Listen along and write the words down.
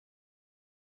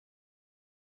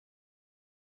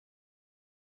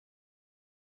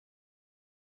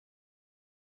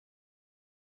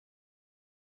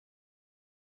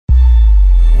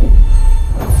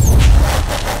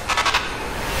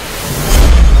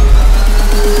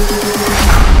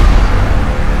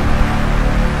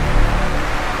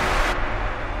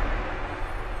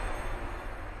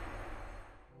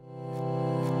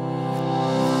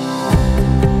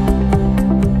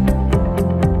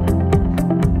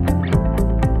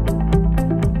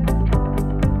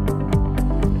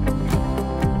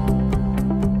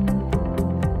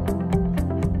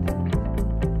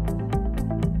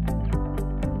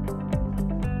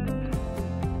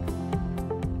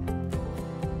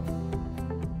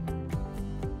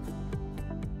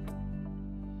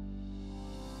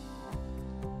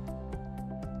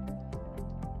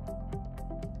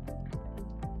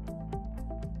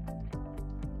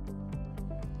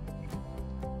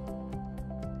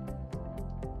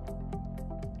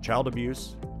Child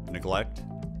abuse, neglect,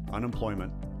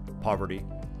 unemployment, poverty,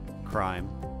 crime,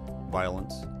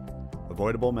 violence,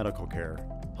 avoidable medical care,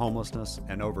 homelessness,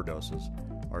 and overdoses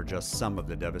are just some of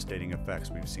the devastating effects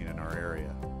we've seen in our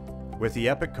area. With the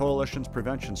EPIC Coalition's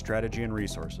prevention strategy and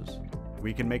resources,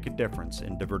 we can make a difference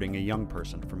in diverting a young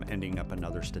person from ending up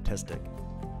another statistic.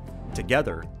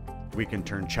 Together, we can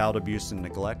turn child abuse and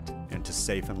neglect into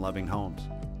safe and loving homes.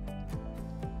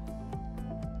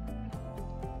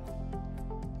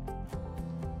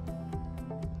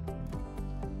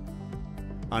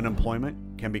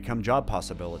 Unemployment can become job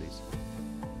possibilities.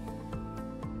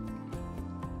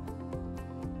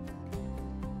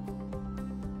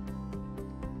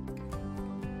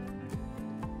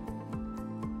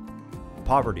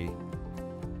 Poverty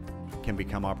can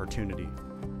become opportunity.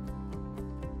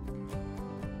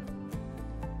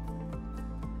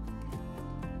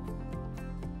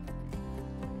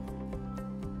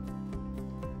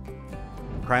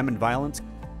 Crime and violence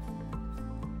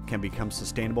can become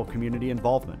sustainable community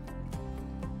involvement.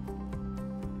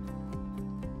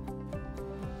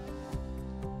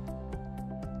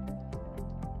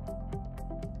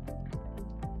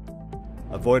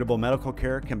 Avoidable medical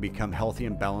care can become healthy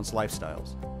and balanced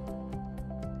lifestyles.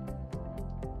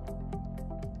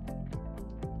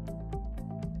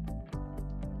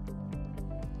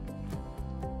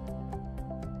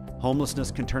 Homelessness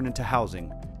can turn into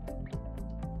housing.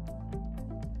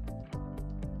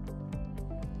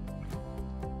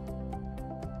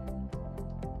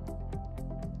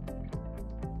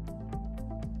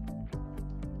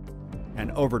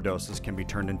 And overdoses can be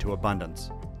turned into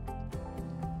abundance.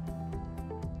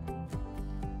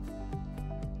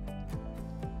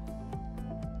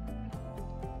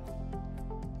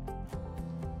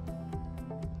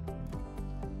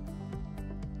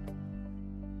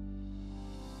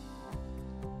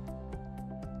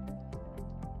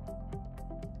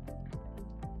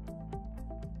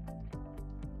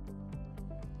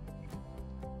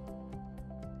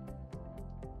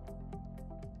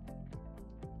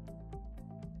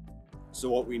 So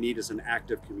what we need is an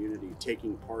active community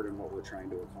taking part in what we're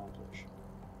trying to accomplish.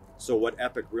 So what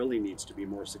EPIC really needs to be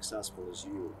more successful is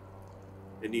you.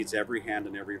 It needs every hand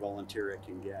and every volunteer it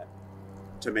can get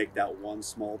to make that one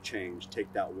small change,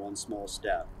 take that one small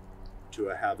step to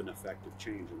have an effective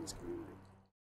change in this community.